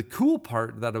the cool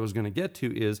part that I was going to get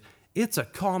to is it's a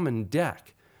common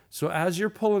deck. So as you're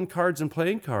pulling cards and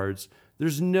playing cards,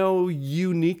 there's no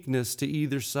uniqueness to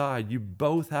either side. You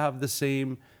both have the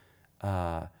same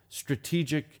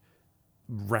strategic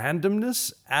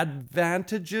randomness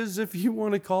advantages, if you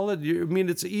want to call it. I mean,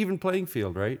 it's an even playing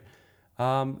field, right?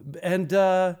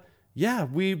 yeah,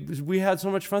 we had so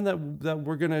much fun that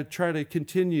we're gonna try to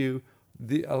continue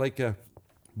the like a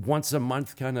once a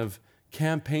month kind of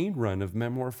campaign run of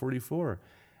Memoir 44,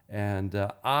 and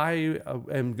I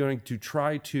am going to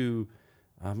try to.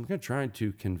 I'm going to try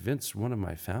to convince one of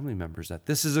my family members that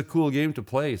this is a cool game to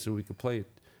play, so we could play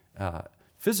it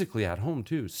physically at home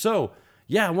too. So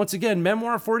yeah, once again,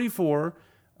 Memoir 44,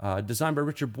 designed by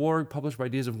Richard Borg, published by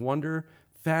Days of Wonder.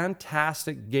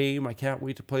 Fantastic game. I can't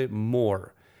wait to play it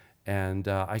more. And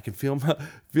I can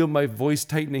feel my voice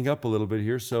tightening up a little bit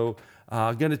here. So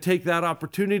I'm going to take that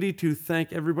opportunity to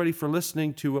thank everybody for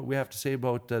listening to what we have to say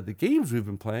about the games we've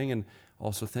been playing. And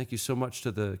also thank you so much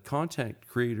to the content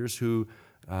creators who,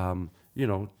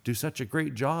 do such a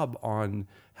great job on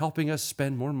helping us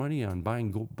spend more money on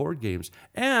buying board games.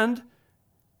 And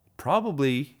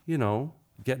probably,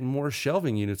 getting more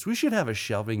shelving units. We should have a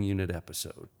shelving unit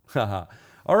episode.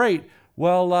 All right.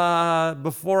 Well,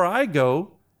 before I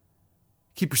go,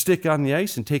 keep your stick on the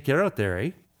ice and take care out there,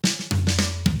 eh?